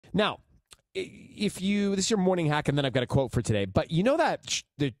Now, this is your morning hack, and then I've got a quote for today. But you know that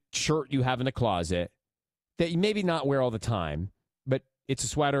the shirt you have in the closet that you maybe not wear all the time, but it's a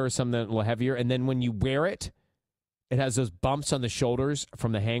sweater or something a little heavier, and then when you wear it, it has those bumps on the shoulders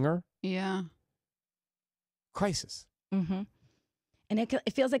from the hanger. Yeah. Crisis. Mm-hmm. And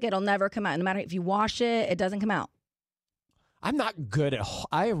it feels like it'll never come out. No matter if you wash it, it doesn't come out. I'm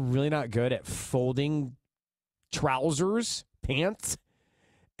really not good at folding trousers, pants,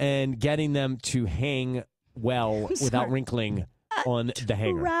 and getting them to hang well without wrinkling on the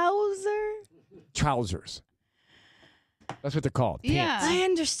hanger. Trousers. That's what they're called. Pants. Yeah. I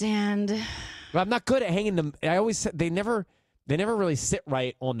understand. But I'm not good at hanging them. I always said they never really sit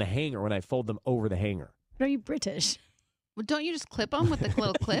right on the hanger when I fold them over the hanger. Are you British? Well, don't you just clip them with the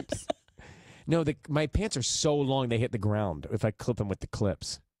little clips? No, my pants are so long they hit the ground if I clip them with the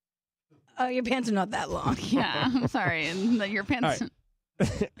clips. Oh, your pants are not that long. Yeah, I'm sorry. And your pants.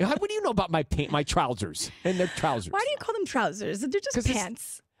 Right. What do you know about my trousers? And their trousers. Why do you call them trousers? They're just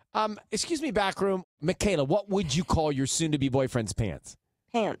pants. Excuse me, backroom. Michaela, what would you call your soon-to-be boyfriend's pants?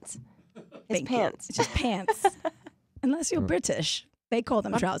 Pants. It's pants. It's just pants. Unless you're British. They call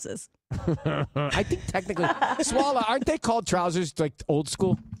them trousers. I think technically, Swallow, aren't they called trousers like old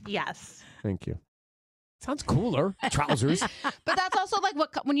school? Yes. Thank you. Sounds cooler. Trousers. But that's also like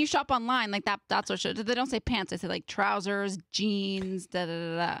when you shop online, like that's what they don't say pants. They say like trousers, jeans, da da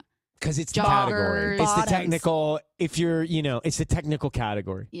da da. Because it's the category. Joggers. It's the technical. If you're, it's the technical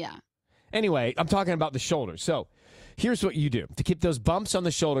category. Yeah. Anyway, I'm talking about the shoulders. So here's what you do to keep those bumps on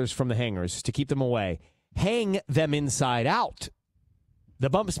the shoulders from the hangers, to keep them away. Hang them inside out. The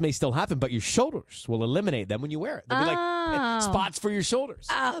bumps may still happen, but your shoulders will eliminate them when you wear it. They'll be like spots for your shoulders.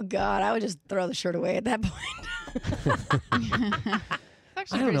 Oh, God. I would just throw the shirt away at that point.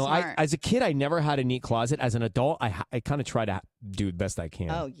 Actually, I don't know. Smart. As a kid, I never had a neat closet. As an adult, I kind of try to do the best I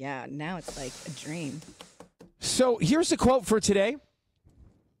can. Oh, yeah. Now it's like a dream. So here's the quote for today.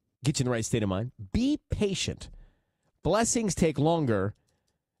 Get you in the right state of mind. Be patient. Blessings take longer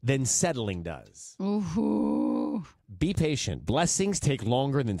than settling does. Ooh. Be patient. Blessings take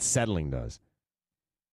longer than settling does.